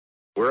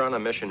We're on a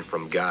mission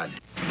from God.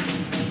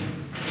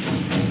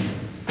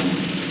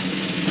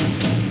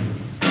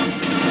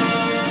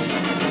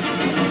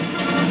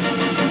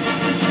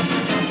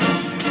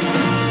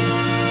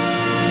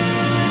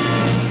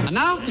 And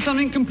now for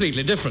something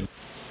completely different.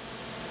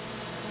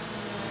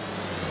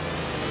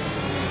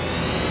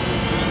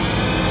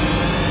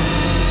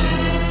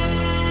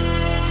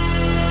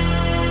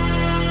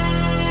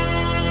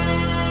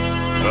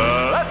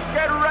 Let's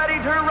get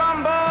ready to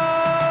rumble!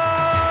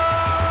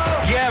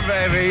 Yeah,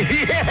 baby,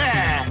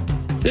 yeah!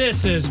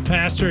 This is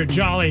Pastor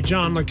Jolly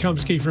John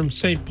Lekumsky from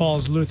St.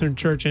 Paul's Lutheran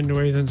Church in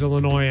New Athens,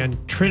 Illinois, and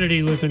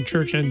Trinity Lutheran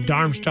Church in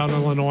Darmstadt,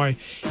 Illinois.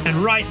 And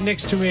right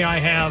next to me I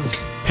have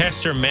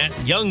Pastor Matt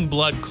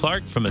Youngblood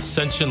Clark from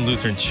Ascension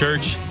Lutheran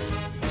Church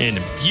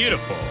in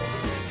beautiful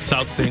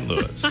South St.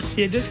 Louis.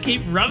 You just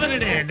keep rubbing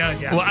it in,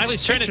 don't you? Well, I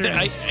was trying to.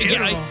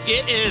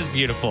 It is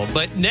beautiful,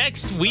 but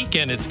next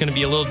weekend it's going to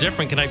be a little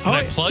different. Can I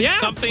plug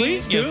something?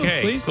 Please do.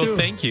 Okay. Please do.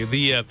 Thank you.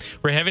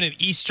 We're having an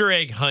Easter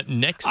egg hunt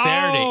next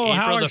Saturday,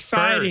 April the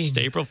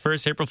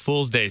 1st, April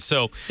Fool's Day.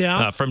 So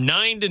from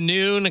 9 to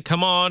noon,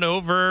 come on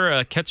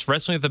over, catch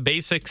Wrestling with the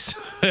Basics.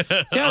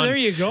 There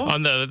you go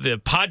on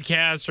the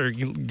podcast, or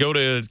go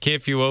to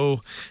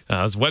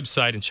KFUO's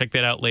website and check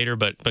that out later.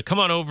 But come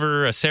on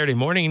over Saturday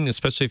morning,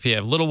 especially if you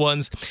have little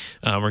ones.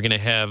 We're going to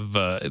have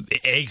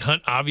egg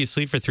hunt,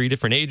 obviously, for 3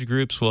 different age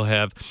groups. We'll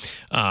have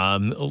a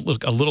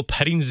little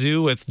petting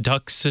zoo with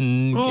ducks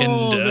and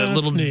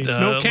little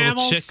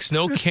chicks.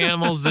 No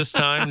camels this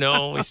time.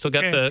 No, we still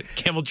got the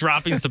camel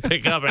droppings to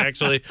pick up,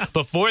 actually,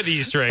 before the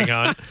Easter egg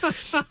hunt,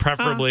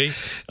 preferably.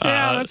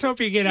 Let's hope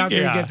you get out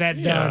there and get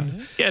that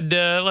done. And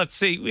let's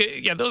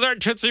see. Those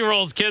aren't Tootsie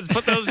Rolls, kids.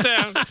 Put those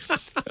down.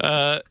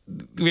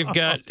 We've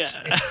got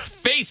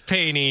face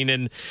painting,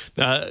 and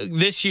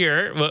this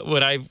year,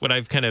 what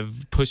I've kind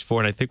of pushed for,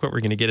 and I think what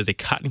we're going to get is a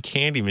cotton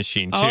candy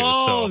machine too.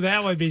 Oh,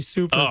 that would be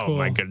super cool. Oh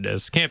my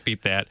goodness, can't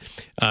beat that.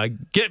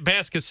 Get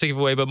baskets to give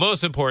away, but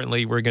most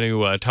importantly, we're going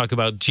to talk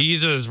about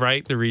Jesus,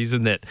 right? The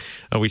reason that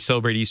we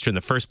celebrate Easter in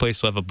the first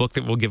place. We'll have a book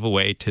that we'll give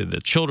away to the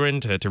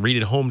children to read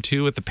at home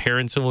too with the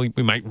parents, and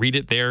we might read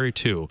it there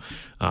too.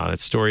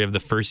 That story of the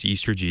first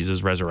Easter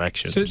Jesus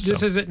resurrection. So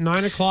this is at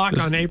 9 o'clock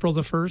on April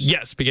the 1st?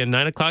 Yes, begin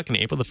 9 o'clock on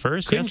April the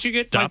 1st. Couldn't you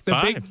get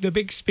like the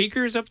big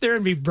speakers up there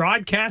and be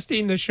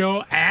broadcasting the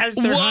show as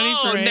they're hunting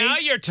for eggs? Now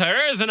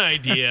there's an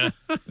idea.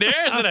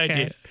 There's an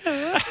idea.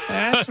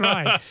 That's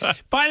right.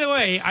 By the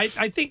way,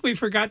 I think we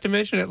forgot to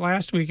mention it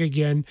last week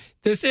again.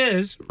 This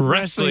is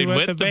Wrestling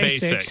with the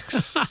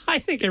Basics. I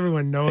think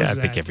everyone knows that.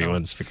 I think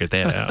everyone's figured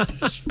that out.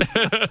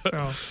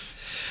 So,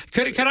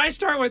 could I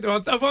start with,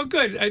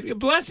 good.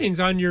 Blessings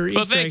on your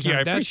Easter egg. Thank you. I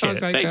appreciate sounds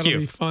it. like that'll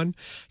be fun.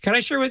 Can I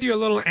share with you a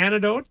little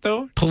anecdote,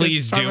 though?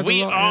 Please do.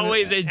 We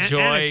always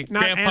enjoy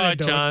Grandpa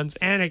John's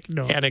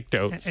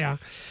anecdotes. Yeah.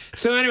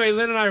 So anyway,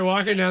 Lynn and I are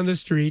walking down the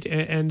street,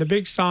 and the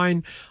big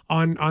sign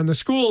on the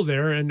school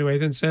there in New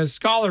Athens says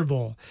Scholar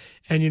Bowl.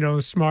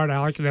 And, smart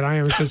Alec that I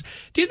am, says,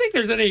 do you think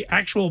there's any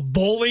actual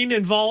bowling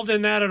involved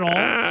in that at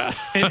all?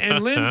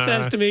 And Lynn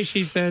says to me,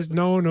 she says,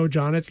 no,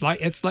 John, it's like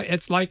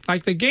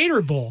the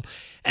Gator Bowl.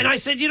 And I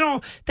said,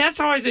 that's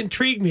always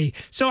intrigued me.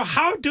 So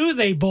how do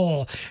they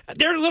bowl?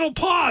 Their little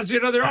paws,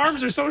 their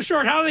arms are so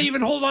short. How do they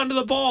even hold on to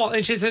the ball?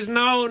 And she says,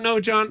 no,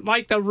 John,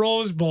 like the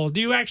Rose Bowl.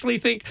 Do you actually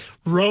think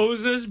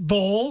Roses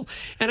bowl?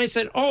 And I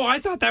said, I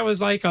thought that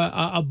was like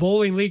a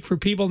bowling league for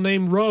people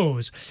named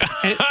Rose.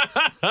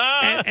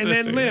 And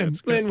then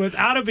Lynn,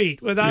 without a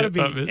beat,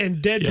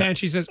 and deadpan,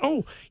 she says,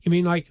 you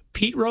mean like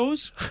Pete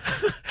Rose?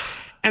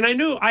 And I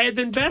knew I had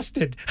been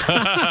bested.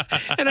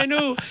 And I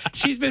knew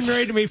she's been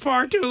married to me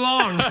far too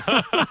long.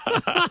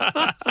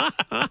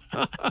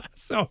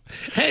 So,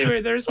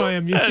 anyway, there's my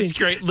amusing. That's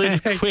great.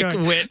 Lynn's quick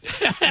wit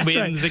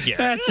wins again.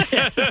 That's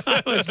it.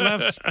 I was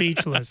left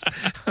speechless.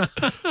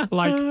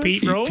 Like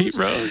Pete Rose? Pete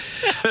Rose.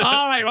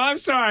 All right. Well, I'm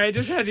sorry. I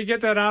just had to get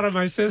that out of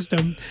my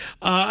system.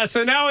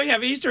 So now we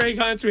have Easter egg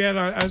hunts. We have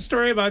a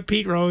story about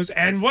Pete Rose.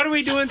 And what are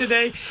we doing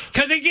today?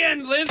 Because,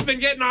 again, Lynn's been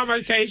getting on my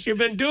case. You've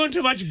been doing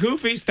too much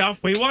goofy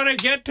stuff. We want to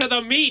get to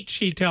the meat,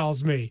 she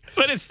tells me.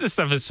 But this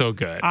stuff is so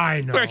good.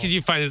 I know. Where could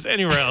you find this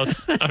anywhere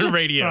else on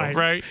radio,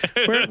 right?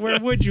 Where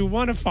would you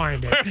want to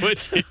find it? Where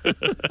would you?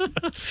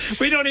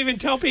 We don't even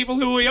tell people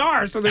who we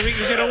are so that we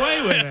can get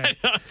away with it.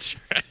 That's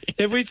right.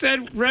 If we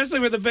said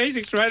Wrestling with the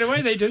Basics right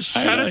away, they just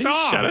shut us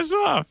off. Shut us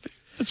off.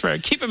 That's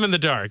right. Keep them in the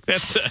dark.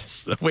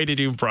 That's the way to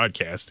do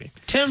broadcasting.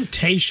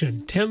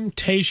 Temptation.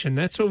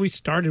 That's what we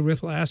started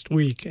with last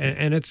week.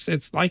 And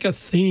it's like a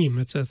theme.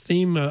 It's a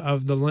theme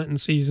of the Lenten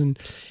season.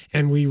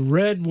 And we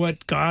read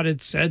what God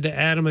had said to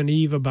Adam and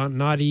Eve about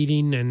not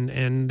eating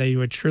and they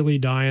would surely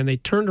die. And they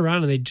turned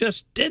around and they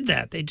just did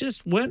that. They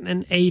just went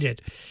and ate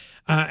it.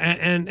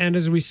 And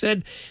as we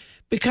said,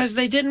 Because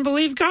they didn't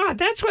believe God.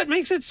 That's what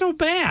makes it so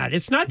bad.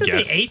 It's not that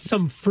Yes. they ate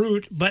some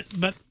fruit, but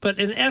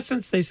in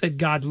essence, they said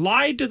God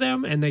lied to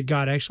them and that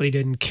God actually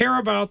didn't care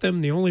about them.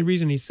 The only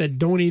reason he said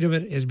don't eat of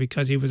it is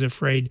because he was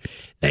afraid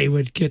they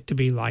would get to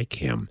be like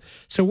him.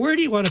 So where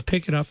do you want to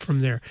pick it up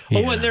from there? Oh,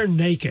 Yeah. and they're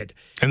naked.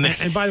 And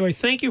And by the way,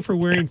 thank you for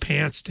wearing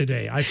pants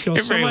today. I feel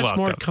You're so very much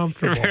more welcome.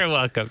 comfortable. You're very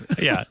welcome.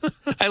 Yeah.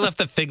 I left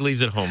the fig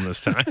leaves at home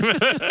this time.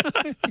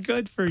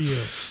 Good for you.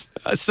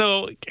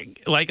 So,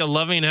 like a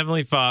loving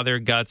Heavenly Father,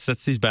 God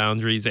sets these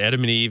boundaries.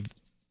 Adam and Eve,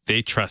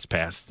 they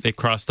trespass. They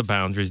cross the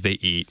boundaries. They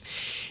eat.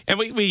 And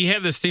we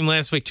had this theme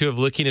last week, too, of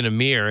looking in a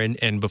mirror.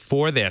 And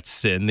before that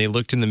sin, they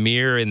looked in the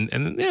mirror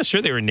and yeah,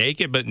 sure, they were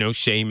naked, but no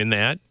shame in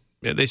that.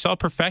 They saw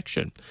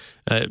perfection.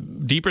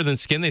 Deeper than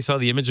skin, they saw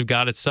the image of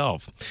God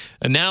itself.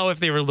 And now, if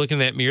they were looking in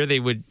that mirror, they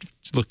would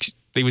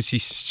see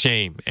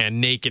shame and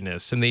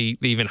nakedness, and they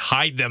even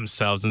hide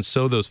themselves and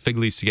sew those fig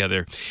leaves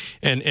together.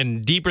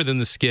 And deeper than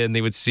the skin,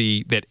 they would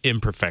see that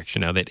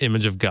imperfection, now that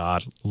image of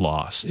God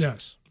lost.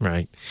 Yes.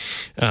 Right.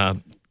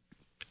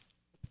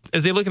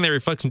 As they look in their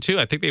reflection, too,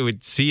 I think they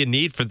would see a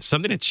need for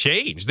something to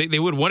change. They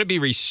would want to be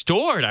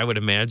restored, I would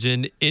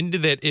imagine, into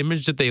that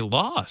image that they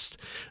lost.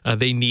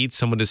 They need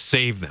someone to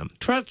save them.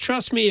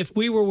 Trust me, if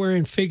we were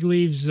wearing fig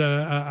leaves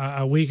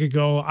a week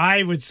ago,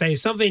 I would say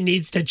something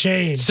needs to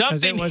change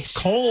because it was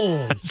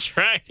cold. That's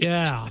right.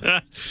 Yeah.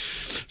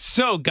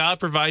 So God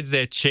provides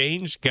that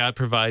change. God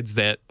provides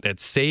that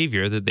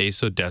Savior that they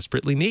so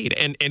desperately need.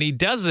 And he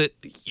does it,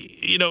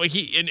 you know,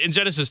 in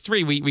Genesis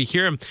 3, we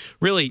hear him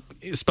really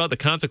spell the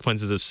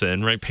consequences of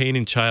sin, right? Pain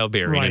and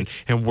childbearing, Right.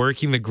 and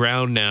working the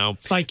ground now.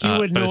 Like you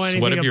would by know the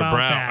anything sweat of your about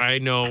brow. that. I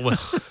know. Well,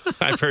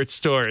 I've heard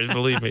stories,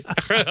 believe me.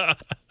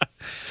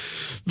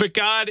 But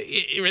God,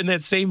 in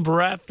that same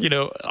breath, you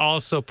know,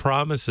 also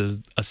promises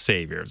a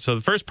Savior. So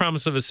the first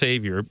promise of a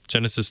Savior,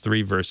 Genesis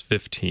 3, verse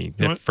 15,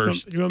 that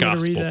first you want me to read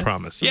gospel that?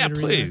 promise. You Yeah, want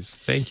me to read that? please.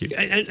 Thank you.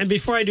 And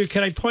before I do,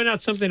 can I point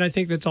out something I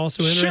think that's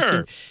also interesting?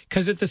 Sure.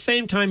 Because at the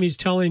same time he's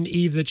telling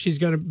Eve that she's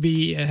going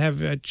to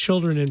have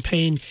children in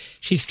pain,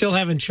 she's still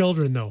having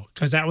children, though,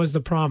 because that was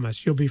the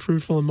promise. You'll be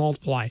fruitful and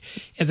multiply.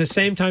 At the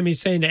same time, he's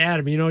saying to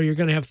Adam, you know, you're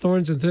going to have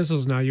thorns and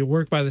thistles now. You'll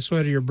work by the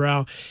sweat of your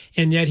brow.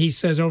 And yet he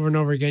says over and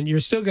over again, you're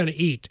still going to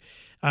eat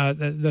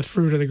the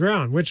fruit of the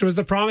ground, which was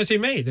the promise he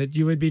made, that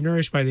you would be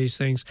nourished by these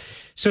things.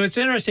 So it's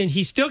interesting.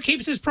 He still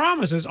keeps his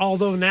promises,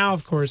 although now,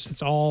 of course,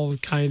 it's all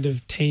kind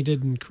of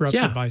tainted and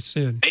corrupted by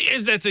sin.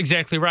 That's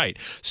exactly right.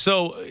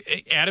 So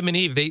Adam and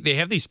Eve, they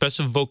have these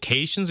special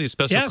vocations, these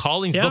special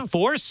callings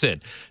before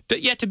sin.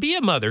 To be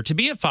a mother, to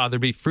be a father,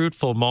 be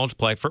fruitful,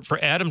 multiply, for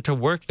Adam to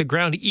work the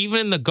ground, even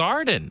in the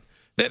garden.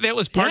 That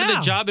was part of the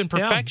job in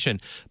perfection.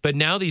 But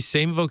now these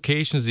same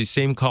vocations, these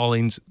same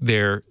callings,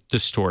 they're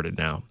distorted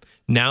now.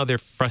 Now they're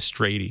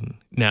frustrating.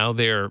 Now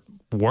they're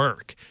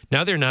work.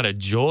 Now they're not a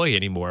joy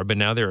anymore, but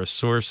now they're a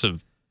source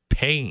of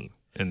pain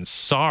and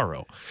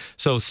sorrow.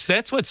 So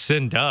that's what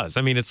sin does.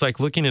 I mean, it's like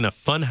looking in a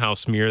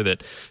funhouse mirror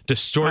that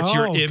distorts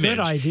your image. Good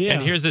idea.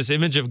 And here's this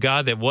image of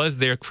God that was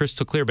there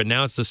crystal clear, but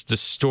now it's this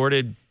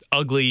distorted,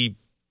 ugly,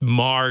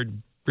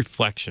 marred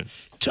reflection.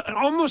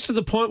 Almost to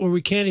the point where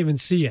we can't even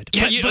see it.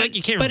 Yeah, you can't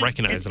even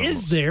recognize it. It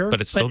is there. But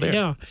it's still there.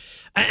 Yeah.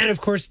 And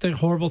of course, the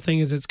horrible thing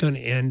is it's going to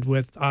end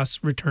with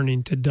us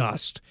returning to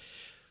dust,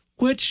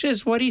 which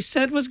is what he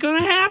said was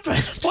going to happen.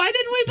 Why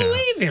didn't we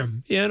believe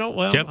him? You know,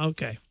 well,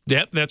 okay.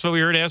 Yep, that's what we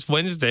heard Ask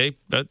Wednesday.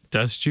 But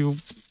dust you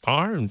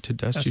are, and to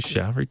dust you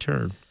shall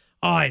return.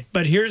 All right,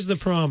 but here's the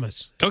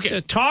promise. Okay.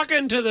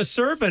 Talking to the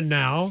serpent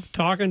now,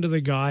 talking to the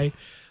guy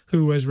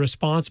who was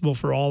responsible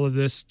for all of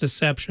this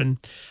deception.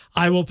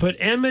 I will put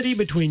enmity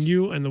between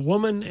you and the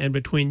woman, and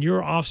between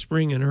your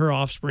offspring and her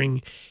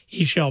offspring.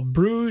 He shall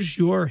bruise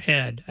your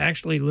head.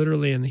 Actually,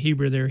 literally in the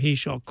Hebrew there, he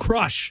shall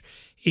crush.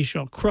 He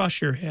shall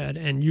crush your head,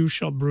 and you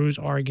shall bruise,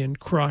 or again,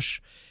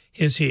 crush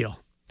his heel.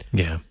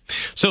 Yeah.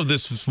 So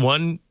this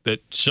one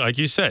that, like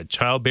you said,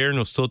 childbearing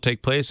will still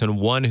take place, and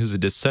one who's a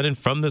descendant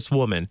from this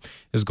woman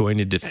is going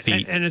to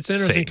defeat And it's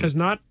interesting because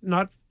not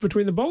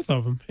between the both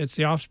of them. It's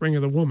the offspring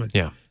of the woman.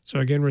 Yeah. So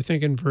again, we're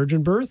thinking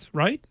virgin birth,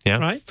 right? Yeah.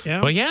 Right?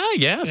 Yeah. Well,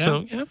 yeah.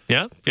 So,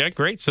 yeah,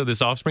 great. So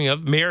this offspring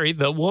of Mary,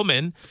 the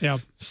woman, Yeah.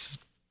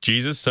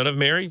 Jesus, son of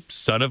Mary,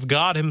 son of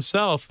God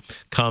himself,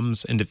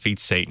 comes and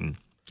defeats Satan.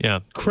 Yeah.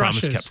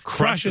 Promise kept.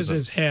 Crushes him.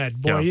 his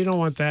head. Boy, Yeah. you don't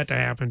want that to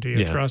happen to you.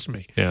 Yeah. Trust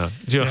me. Yeah.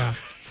 Yeah.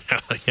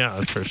 Yeah,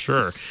 that's for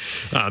sure.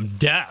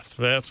 Death,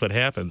 that's what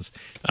happens.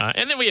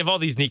 And then we have all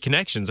these neat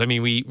connections. I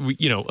mean, we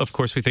you know, of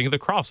course, we think of the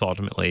cross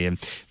ultimately, and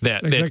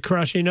It's the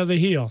crushing of the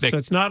heel. So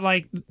it's not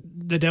like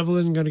the devil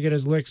isn't going to get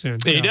his licks in.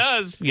 he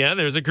does. Yeah,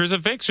 there's a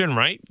crucifixion,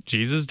 right?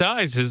 Jesus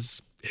dies.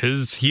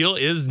 His heel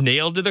is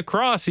nailed to the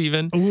cross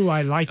even. Ooh,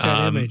 I like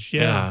that image.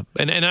 Yeah.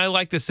 And I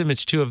like this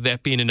image too of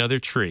that being another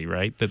tree,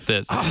 right? That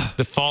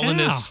the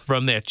fallenness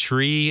from that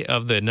tree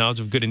of the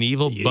knowledge of good and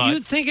evil. But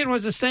You'd think it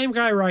was the same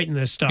guy writing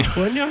this stuff,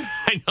 wouldn't you?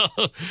 I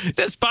know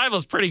this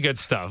Bible's pretty good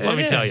stuff. Let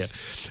me tell you.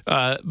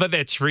 But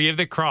that tree of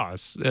the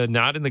cross,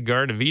 not in the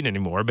Garden of Eden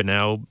anymore, but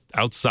now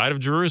outside of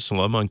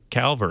Jerusalem on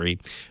Calvary,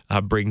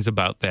 brings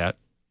about that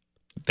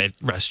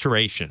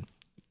restoration.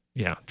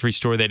 Yeah, to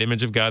restore that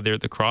image of God there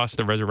at the cross,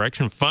 the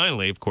resurrection,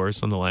 finally, of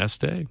course, on the last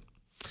day.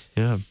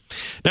 Yeah.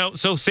 Now,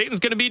 so Satan's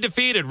going to be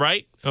defeated,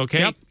 right? Okay.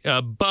 Yep.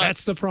 But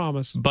That's the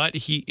promise. But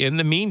in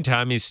the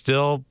meantime, he's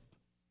still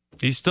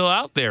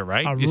out there,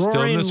 right? A He's still in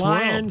roaring this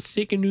lion world.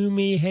 seeking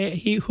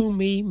he whom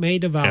he may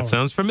devour. That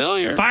sounds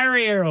familiar.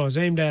 Fiery arrows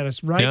aimed at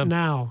us right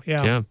now.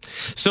 Yeah.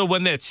 So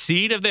when that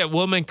seed of that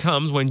woman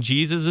comes, when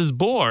Jesus is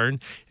born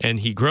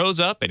and he grows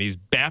up and he's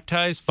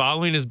baptized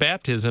following his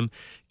baptism,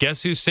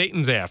 guess who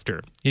Satan's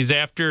after? He's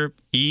after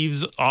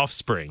Eve's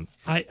offspring.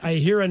 I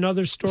hear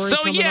another story. So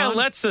coming on.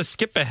 let's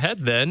skip ahead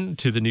then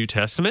to the New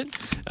Testament,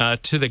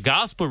 to the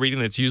gospel reading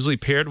that's usually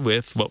paired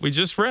with what we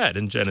just read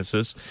in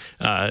Genesis,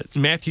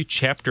 Matthew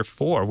chapter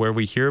 4, where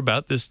we hear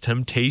about this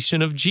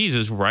temptation of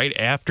Jesus right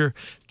after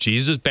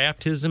Jesus'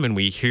 baptism, and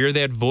we hear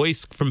that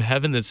voice from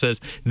heaven that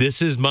says,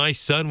 "This is my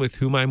son with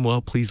whom I'm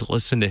well pleased,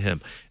 listen to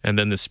him." And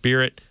then the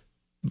Spirit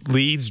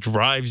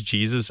drives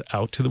Jesus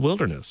out to the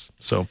wilderness.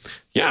 So,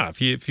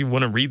 if you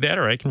want to read that,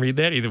 or I can read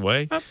that, either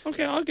way.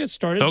 Okay, I'll get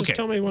started. Okay. Just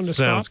tell me when to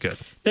Sounds stop. good.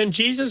 Then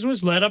Jesus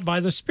was led up by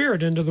the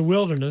Spirit into the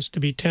wilderness to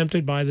be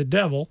tempted by the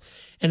devil.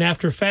 And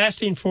after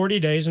fasting 40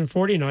 days and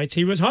 40 nights,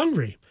 he was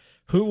hungry.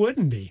 Who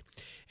wouldn't be?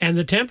 And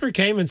the tempter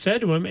came and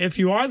said to him, "If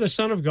you are the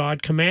Son of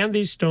God, command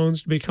these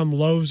stones to become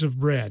loaves of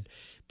bread."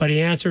 But he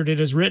answered, "It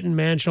is written,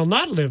 man shall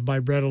not live by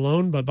bread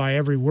alone, but by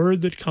every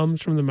word that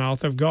comes from the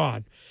mouth of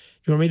God."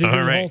 Do you want me to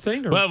do the whole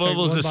thing? Or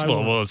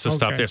Let's just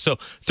stop Okay. there. So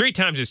 3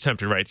 times he's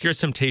tempted, right? Here's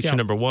temptation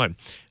number 1.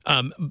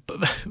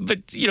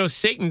 But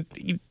Satan,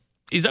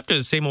 he's up to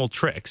the same old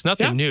tricks.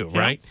 Nothing new,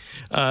 right?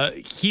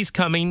 He's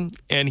coming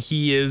and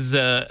he is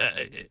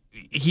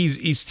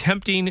he's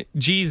tempting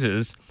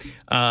Jesus,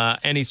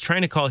 and he's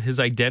trying to call his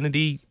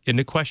identity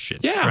into question.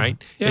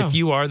 Right? Yeah. If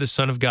you are the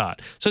Son of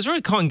God. So it's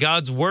really calling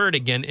God's word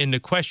again into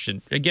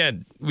question.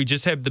 Again, we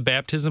just have the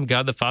baptism.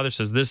 God the Father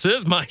says, "This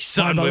is my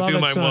son with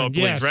whom I'm well pleased,"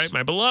 yes. right?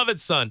 My beloved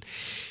son.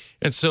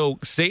 And so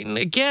Satan,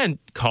 again,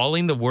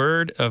 calling the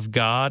word of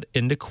God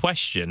into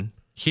question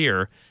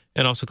here,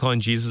 and also calling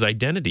Jesus'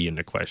 identity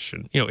into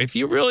question. If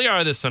you really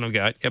are the Son of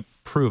God,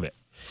 prove it.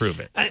 Prove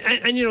it.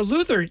 And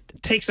Luther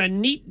takes a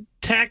neat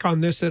tack on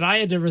this that I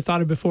had never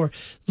thought of before.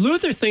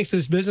 Luther thinks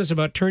this business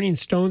about turning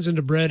stones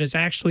into bread is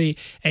actually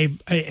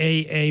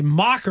a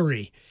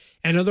mockery.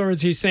 In other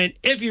words, he's saying,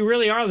 if you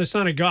really are the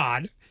Son of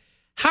God,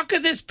 how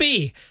could this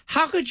be?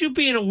 How could you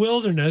be in a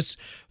wilderness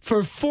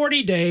for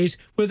 40 days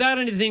without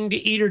anything to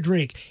eat or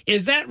drink?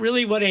 Is that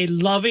really what a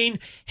loving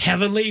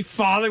heavenly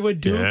Father would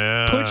do?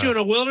 Yeah. Put you in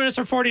a wilderness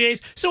for 40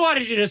 days? So why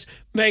did you just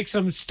make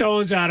some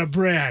stones out of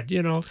bread?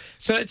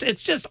 So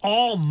it's just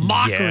all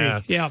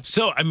mockery. Yeah.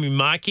 So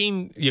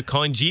mocking, you're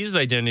calling Jesus'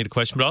 identity into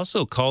question, but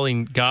also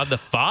calling God the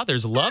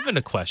Father's love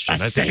into question.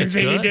 The I think same it's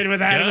thing he good. did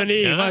with Adam and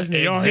Eve, wasn't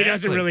he? Exactly. Oh, he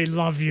doesn't really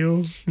love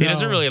you. He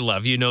doesn't really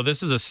love you. No,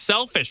 this is a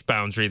selfish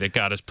boundary that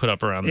God has put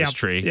up around this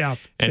tree.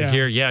 And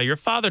here, your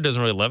Father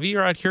doesn't really love you.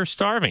 You're out here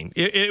starving.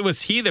 It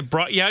was He that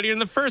brought you out here in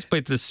the first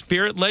place. The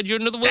Spirit led you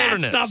into the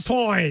wilderness. That's the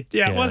point.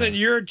 It wasn't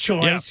your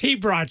choice. He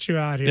brought you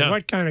out here. Yeah.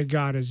 What kind of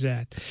God is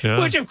that?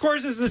 Yeah. Which, of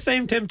course, is the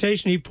same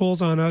temptation he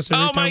pulls on us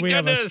every time we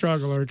have a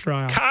struggle or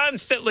trial.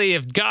 Constantly,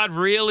 if God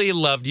really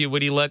loved you,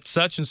 would He let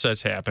such and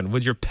such happen?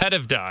 Would your pet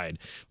have died?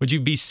 Would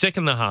you be sick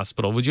in the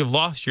hospital? Would you have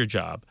lost your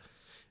job?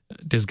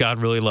 Does God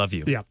really love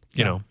you? Yeah.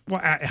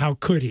 Well, how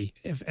could he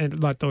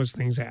and let those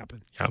things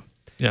happen?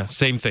 Yeah,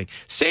 same thing.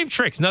 Same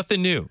tricks,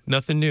 nothing new.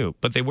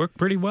 But they work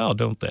pretty well,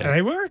 don't they?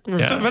 They work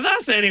with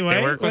us anyway.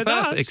 They work with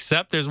us,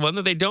 except there's one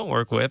that they don't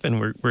work with,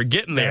 and we're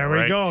getting there. There we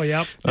right? go.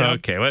 Yep.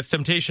 Okay, well, that's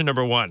temptation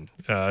number 1.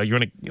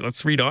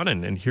 Let's read on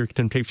and hear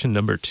temptation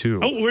number 2.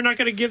 Oh, we're not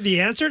going to give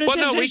the answer to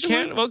temptation? No, we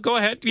can't. Well, go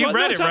ahead. You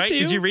read it, right?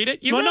 Did you read it?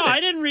 I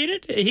didn't read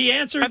it. He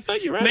answered, I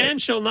thought you read man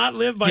it. shall not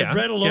live by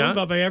bread alone,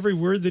 but by every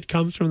word that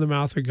comes from the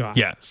mouth of God.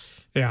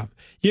 Yes. Yeah.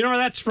 You know where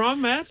that's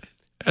from, Matt?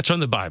 That's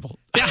from the Bible.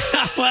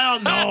 Well,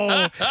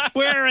 no.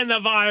 Where in the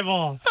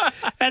Bible?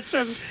 That's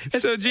from.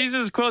 So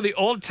Jesus quoted the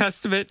Old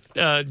Testament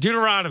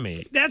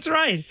Deuteronomy. That's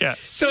right.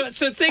 Yes. So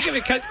think of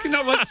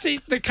it. See,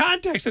 the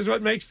context is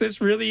what makes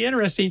this really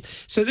interesting.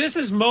 So this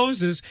is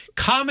Moses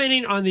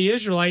commenting on the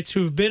Israelites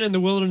who've been in the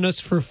wilderness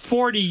for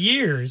 40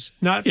 years,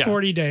 not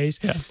 40 days.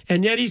 Yeah.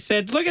 And yet he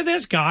said, look at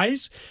this,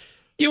 guys.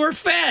 You were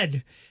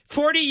fed.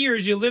 40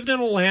 years you lived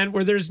in a land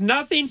where there's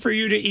nothing for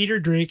you to eat or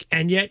drink,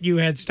 and yet you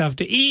had stuff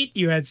to eat,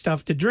 you had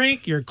stuff to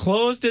drink, your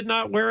clothes did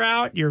not wear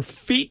out, your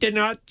feet did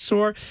not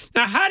sore.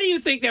 Now, how do you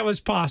think that was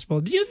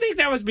possible? Do you think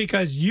that was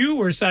because you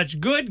were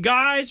such good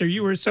guys, or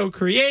you were so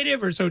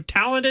creative, or so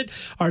talented,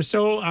 or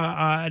so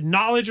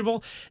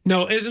knowledgeable?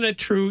 No, isn't it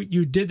true?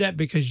 You did that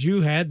because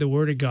you had the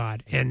Word of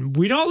God. And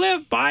we don't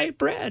live by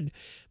bread,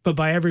 but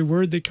by every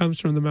word that comes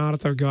from the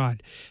mouth of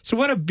God. So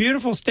what a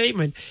beautiful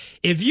statement.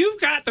 If you've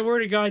got the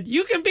word of God,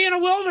 you can be in a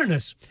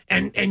wilderness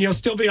and you'll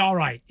still be all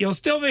right. You'll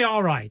still be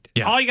all right.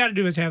 Yeah. All you got to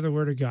do is have the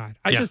word of God.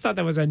 I just thought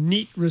that was a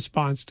neat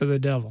response to the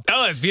devil.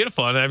 Oh, that's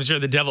beautiful. And I'm sure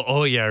the devil,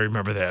 oh, yeah, I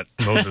remember that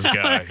Moses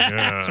guy.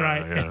 That's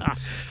right.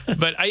 Yeah.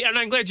 But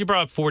I'm glad you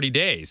brought up 40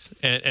 days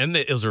and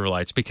the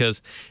Israelites,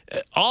 because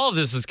all of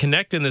this is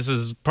connected. And this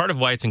is part of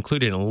why it's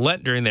included in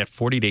Lent during that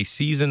 40-day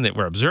season that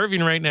we're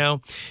observing right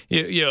now.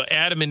 You know,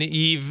 Adam and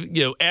Eve,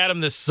 Adam,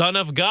 the son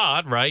of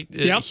God, right?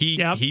 Yep,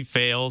 He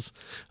fails.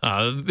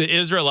 The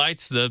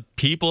Israelites, the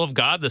people of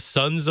God, the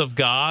sons of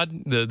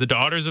God, the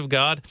daughters of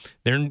God,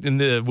 they're in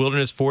the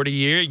wilderness 40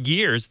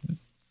 years.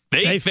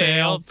 They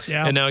failed.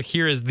 Yeah. And now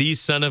here is the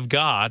Son of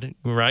God,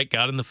 right?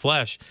 God in the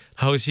flesh.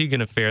 How is he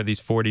going to fare these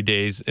 40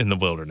 days in the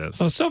wilderness?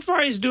 Well, so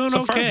far he's doing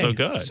So okay. far, so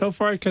good. So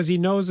far, because he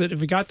knows that if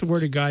you got the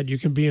word of God, you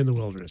can be in the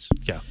wilderness.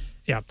 Yeah.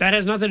 Yeah, that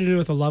has nothing to do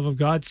with the love of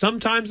God.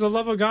 Sometimes the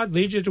love of God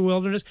leads you to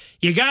wilderness.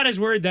 You got his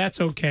word, that's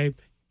okay.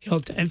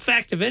 In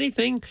fact, if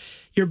anything,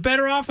 you're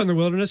better off in the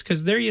wilderness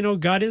because there you know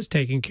God is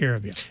taking care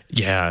of you.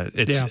 Yeah.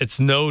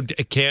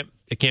 It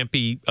can't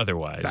be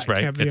otherwise,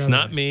 right? Can't be It's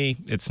not otherwise. me.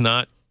 It's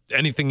not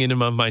anything in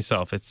and of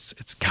myself. It's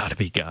got to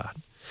be God.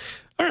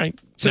 All right.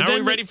 So now are we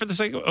then ready for the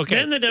second? Okay.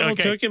 Then the devil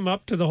took him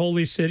up to the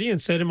holy city and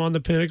set him on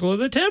the pinnacle of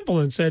the temple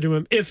and said to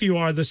him, "If you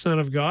are the Son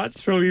of God,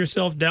 throw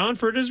yourself down,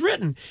 for it is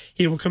written,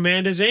 he will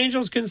command his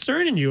angels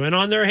concerning you, and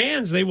on their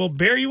hands they will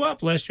bear you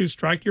up, lest you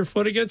strike your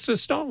foot against a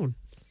stone."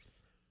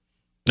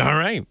 All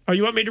right. Oh,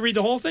 you want me to read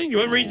the whole thing? You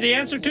want me to read the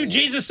answer too?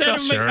 Jesus said to him,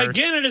 Sure.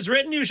 "Again it is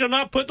written, you shall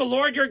not put the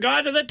Lord your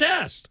God to the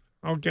test."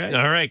 Okay.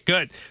 All right,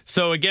 good.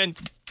 So again,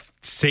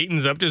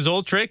 Satan's up to his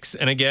old tricks,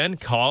 and again,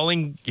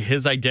 calling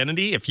his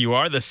identity. If you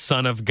are the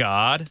Son of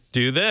God,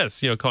 do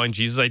this. Calling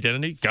Jesus'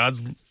 identity,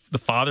 God's the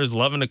Father's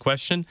love into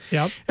question.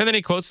 Yep. And then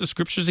he quotes the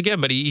scriptures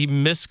again, but he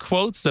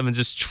misquotes them and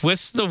just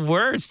twists the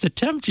words to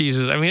tempt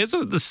Jesus. I mean,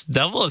 isn't this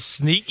devil a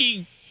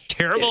sneaky,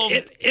 terrible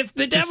If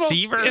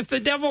the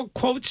devil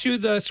quotes you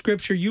the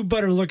scripture, you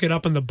better look it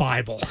up in the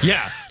Bible.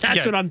 Yeah,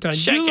 That's what I'm telling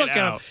you. Check You it look it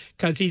up out.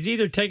 because he's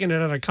either taking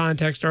it out of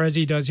context or, as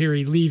he does here,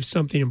 he leaves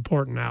something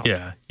important out.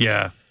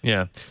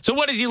 Yeah. So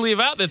what does he leave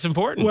out that's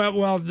important?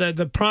 Well,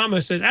 the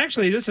promise is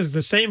actually this is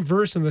the same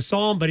verse in the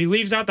Psalm, but he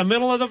leaves out the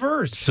middle of the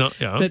verse.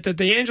 That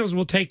the angels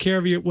will take care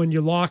of you when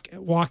you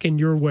walk in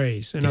your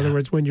ways. In other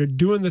words, when you're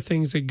doing the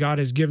things that God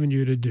has given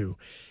you to do.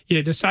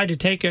 You decide to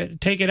take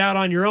it out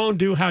on your own,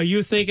 do how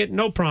you think it,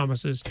 no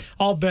promises.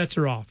 All bets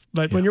are off.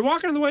 But when you're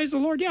walking in the ways of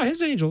the Lord,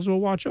 his angels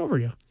will watch over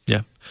you.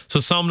 Yeah.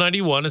 So Psalm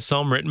 91, a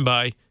psalm written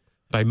by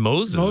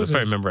Moses, if I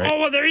remember right. Oh,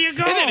 well, there you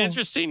go. Isn't that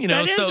interesting?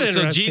 That is So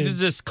interesting. Jesus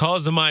just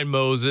calls to mind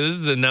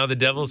Moses, and now the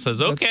devil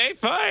says, okay,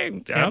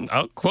 fine.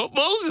 I'll quote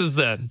Moses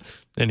then.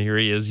 And here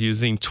he is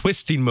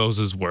twisting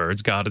Moses'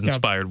 words,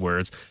 God-inspired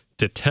words,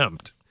 to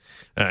tempt.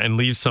 And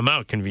leaves some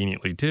out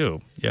conveniently,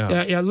 too.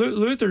 Yeah.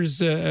 Luther's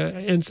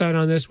insight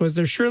on this was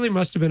there surely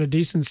must have been a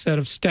decent set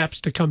of steps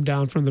to come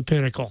down from the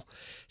pinnacle.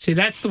 See,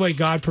 that's the way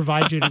God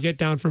provides you to get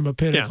down from a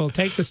pinnacle. Yeah.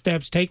 Take the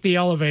steps, take the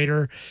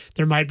elevator.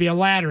 There might be a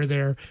ladder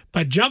there.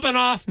 But jumping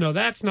off, no,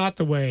 that's not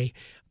the way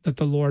that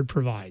the Lord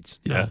provides.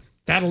 No, Yeah.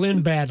 that'll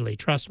end badly,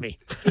 trust me.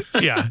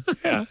 Yeah,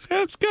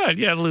 that's good.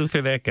 Yeah,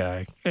 Luther, that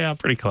guy. Yeah.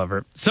 Pretty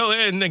clever. So,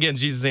 and again,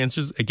 Jesus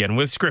answers again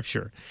with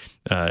scripture.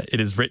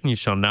 It is written, you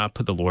shall not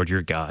put the Lord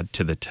your God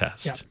to the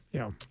test.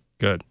 Yeah.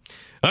 Good.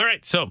 All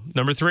right, so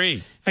number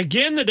 3.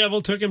 Again, the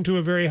devil took him to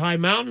a very high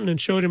mountain and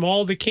showed him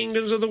all the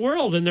kingdoms of the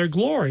world and their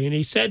glory. And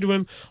he said to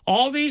him,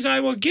 "All these I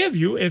will give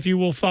you if you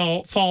will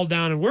fall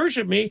down and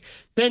worship me."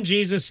 Then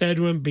Jesus said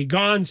to him,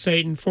 "Begone,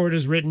 Satan, for it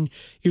is written,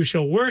 you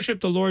shall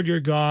worship the Lord your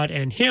God,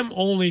 and him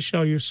only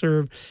shall you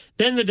serve."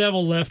 Then the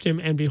devil left him,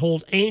 and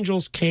behold,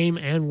 angels came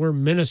and were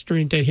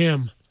ministering to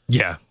him.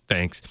 Yeah,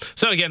 thanks.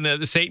 So again,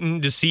 the Satan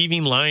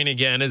deceiving, lying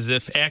again,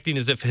 acting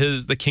as if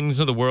the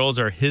kingdoms of the world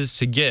are his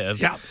to give.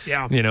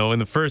 Yeah. In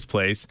the first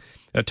place,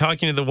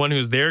 talking to the one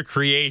who's their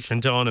creation,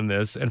 telling him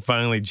this, and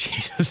finally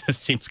Jesus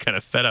seems kind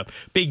of fed up.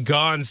 Be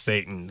gone,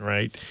 Satan!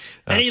 Right?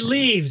 And he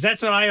leaves.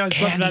 That's what I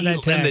always loved about that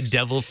text. And the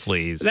devil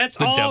flees. That's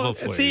the all. devil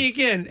flees. See,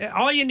 again,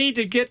 all you need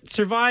to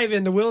survive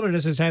in the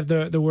wilderness is have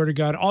the word of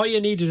God. All you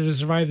need to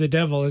survive the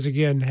devil is,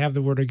 again, have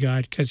the word of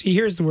God, because he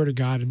hears the word of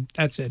God, and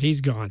that's it.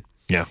 He's gone.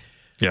 Yeah.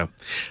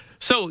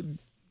 So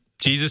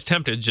Jesus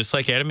tempted just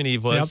like Adam and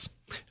Eve was,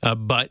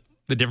 but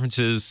the difference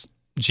is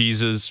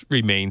Jesus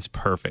remains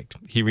perfect.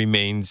 He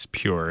remains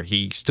pure.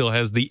 He still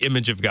has the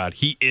image of God.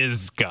 He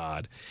is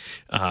God.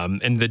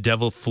 And the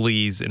devil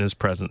flees in his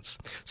presence.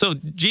 So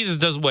Jesus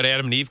does what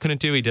Adam and Eve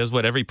couldn't do. He does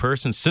what every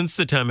person since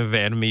the time of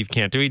Adam and Eve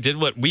can't do. He did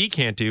what we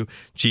can't do.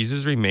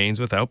 Jesus remains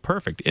without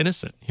perfect,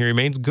 innocent. He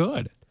remains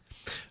good.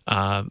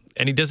 And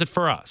he does it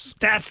for us.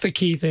 That's the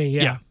key thing.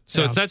 Yeah.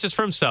 So it's not just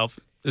for himself.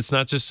 It's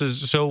not just to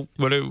show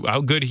how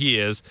good he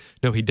is.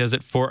 No, he does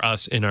it for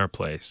us in our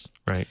place,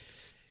 right?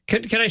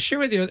 Can I share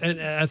with you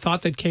a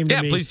thought that came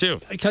to me? Yeah, please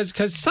do.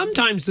 Because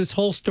sometimes this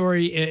whole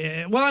story,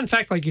 in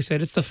fact, like you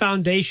said, it's the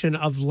foundation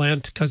of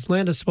Lent, because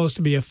Lent is supposed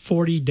to be a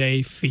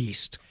 40-day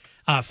feast.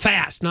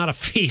 Fast, not a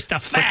feast, a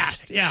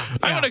fast. Yeah.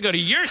 I want to go to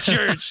your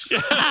church.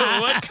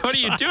 What are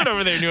you doing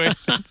over there, New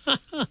England?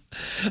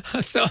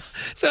 So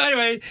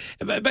anyway,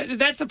 but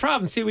that's the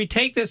problem. See, we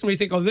take this and we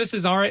think, oh, this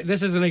is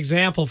an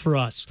example for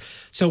us.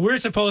 So we're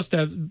supposed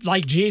to,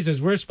 like Jesus,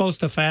 we're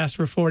supposed to fast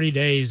for 40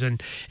 days,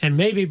 and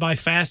maybe by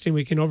fasting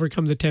we can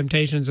overcome the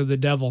temptations of the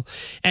devil.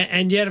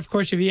 And yet, of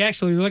course, if you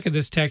actually look at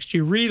this text,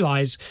 you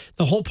realize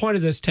the whole point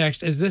of this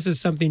text is this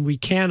is something we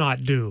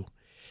cannot do.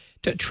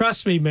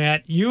 Trust me,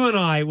 Matt, you and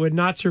I would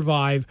not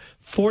survive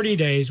 40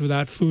 days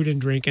without food and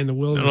drink in the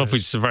wilderness. I don't know if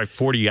we'd survive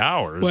 40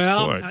 hours.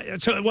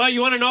 Well,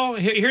 you want to know?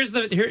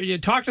 You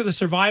talk to the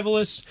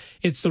survivalists.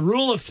 It's the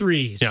rule of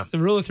threes. Yeah. The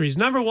rule of threes.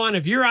 Number one,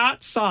 if you're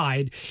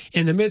outside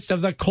in the midst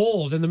of the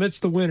cold, in the midst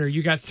of the winter,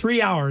 you got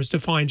 3 hours to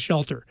find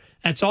shelter.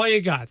 That's all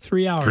you got,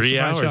 3 hours to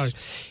find shelter.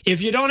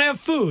 If you don't have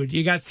food,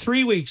 you got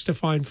 3 weeks to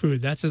find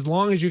food. That's as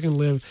long as you can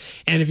live.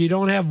 And if you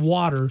don't have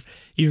water,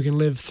 you can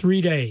live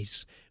 3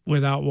 days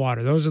without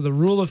water. Those are the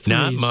rule of threes.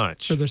 Not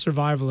much for the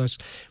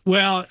survivalists.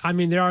 Well, I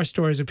mean, there are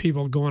stories of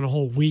people going a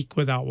whole week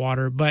without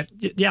water, but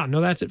yeah, no,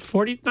 that's at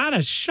 40. Not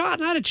a shot,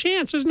 not a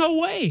chance. There's no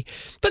way.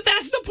 But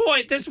that's the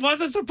point. This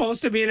wasn't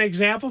supposed to be an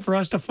example for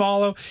us to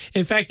follow.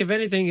 In fact, if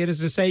anything, it is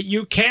to say,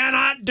 you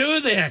cannot do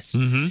this.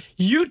 Mm-hmm.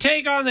 You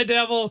take on the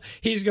devil,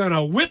 he's going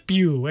to whip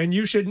you, and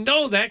you should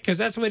know that because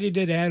that's what he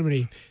did to Adam and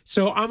Eve.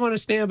 So I'm going to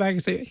stand back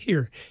and say,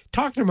 here,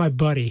 talk to my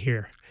buddy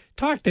here.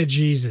 Talk to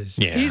Jesus.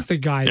 Yeah. He's the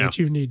guy that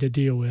you need to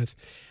deal with.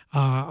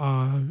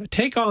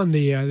 Take on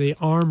the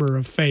armor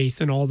of faith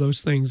and all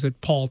those things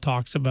that Paul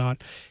talks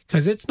about,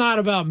 because it's not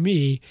about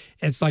me.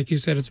 It's like you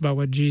said, it's about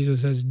what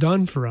Jesus has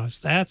done for us.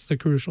 That's the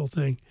crucial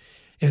thing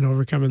in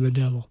overcoming the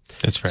devil.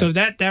 That's right. So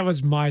that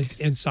was my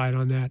insight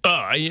on that.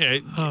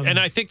 And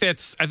I think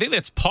that's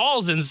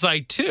Paul's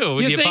insight too.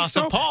 You the think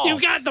Apostle so? Paul.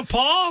 You got the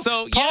Paul?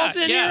 So Paul's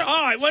in here?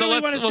 All right.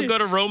 We'll go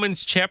to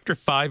Romans chapter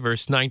 5,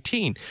 verse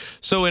 19.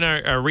 So in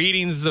our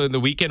readings the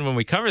weekend when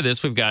we cover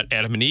this, we've got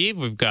Adam and Eve,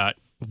 we've got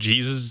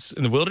Jesus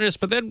in the wilderness,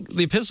 but then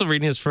the epistle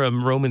reading is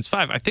from Romans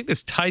 5. I think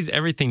this ties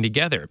everything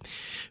together.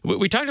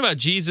 We talked about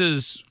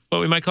Jesus, what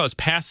we might call his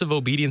passive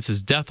obedience,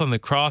 his death on the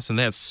cross, and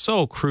that's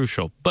so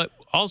crucial. But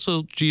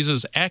also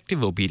Jesus'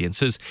 active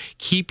obedience is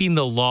keeping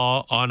the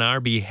law on our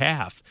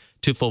behalf,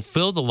 to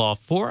fulfill the law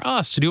for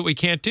us, to do what we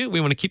can't do.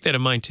 We want to keep that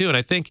in mind too. And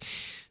I think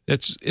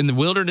that's in the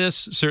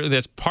wilderness, certainly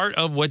that's part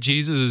of what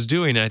Jesus is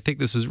doing. And I think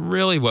this is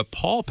really what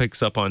Paul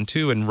picks up on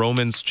too in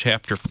Romans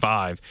chapter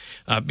 5,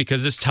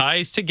 because this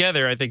ties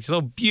together, I think, so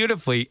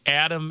beautifully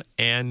Adam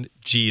and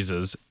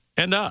Jesus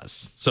and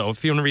us. So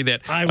if you want to read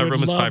that,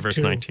 Romans 5, verse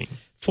 19.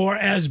 For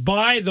as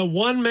by the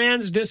one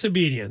man's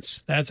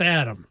disobedience, that's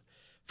Adam,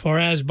 for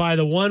as by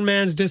the one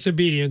man's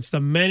disobedience the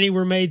many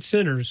were made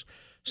sinners,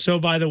 so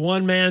by the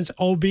one man's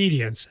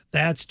obedience,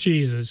 that's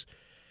Jesus,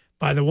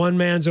 by the one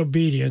man's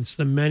obedience,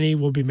 the many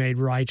will be made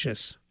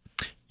righteous.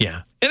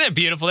 Yeah. Isn't that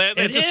beautiful? That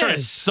just sort of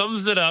is.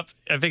 sums it up.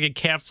 I think it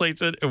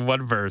encapsulates it in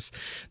one verse.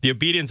 The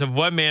obedience of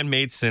one man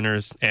made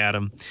sinners,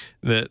 Adam.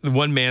 The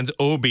one man's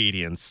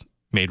obedience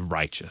made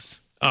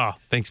righteous. Oh,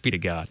 thanks be to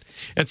God.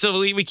 And so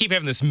we keep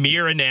having this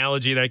mirror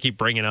analogy that I keep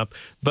bringing up.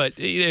 But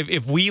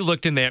if we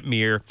looked in that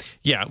mirror,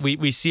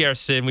 we see our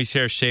sin, we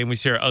see our shame, we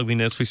see our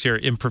ugliness, we see our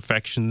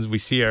imperfections, we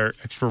see our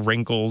extra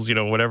wrinkles,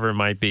 whatever it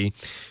might be.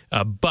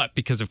 But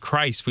because of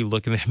Christ, we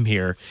look in that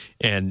mirror.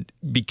 And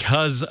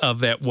because of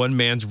that one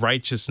man's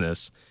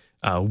righteousness,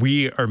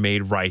 we are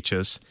made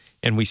righteous.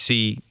 And we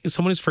see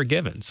someone who's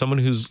forgiven, someone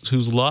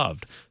who's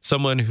loved,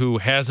 someone who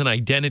has an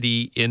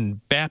identity in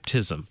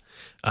baptism.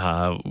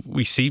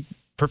 We see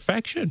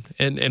perfection.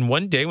 And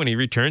one day when he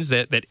returns,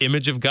 that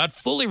image of God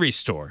fully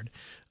restored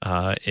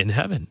in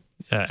heaven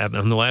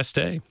on the last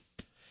day.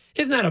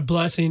 Isn't that a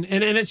blessing?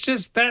 And it's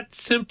just that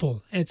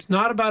simple. It's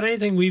not about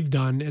anything we've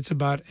done. It's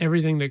about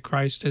everything that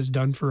Christ has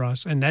done for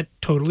us. And that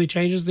totally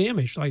changes the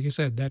image. Like you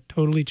said, that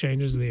totally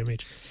changes the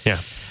image.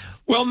 Yeah.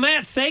 Well,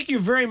 Matt, thank you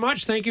very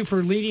much. Thank you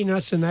for leading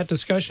us in that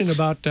discussion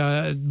about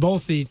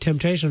both the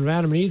temptation of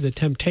Adam and Eve, the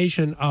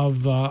temptation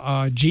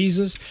of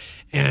Jesus,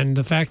 and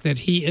the fact that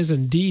he is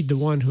indeed the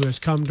one who has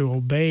come to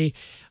obey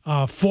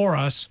for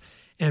us.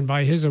 And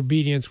by his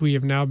obedience, we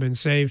have now been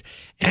saved.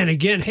 And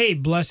again, hey,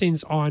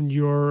 blessings on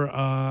your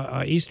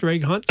Easter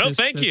egg hunt.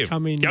 Thank you.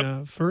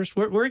 Coming first.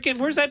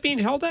 Where's that being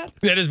held at?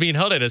 That is being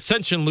held at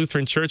Ascension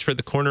Lutheran Church. We're at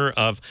the corner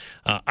of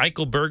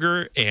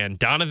Eichelberger and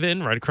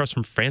Donovan, right across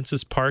from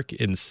Francis Park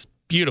in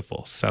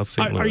beautiful South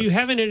St. Louis. Are you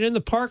having it in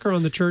the park or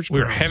on the church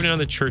grounds? We're having it on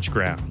the church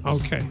grounds.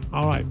 Okay.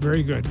 All right.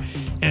 Very good.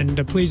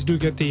 And please do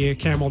get the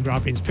camel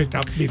droppings picked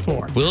up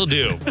before. Will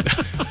do.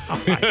 All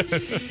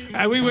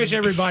right. We wish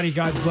everybody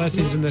God's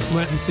blessings in this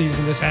Lenten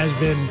season. This has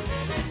been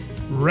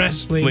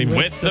Wrestling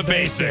with the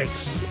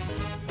Basics.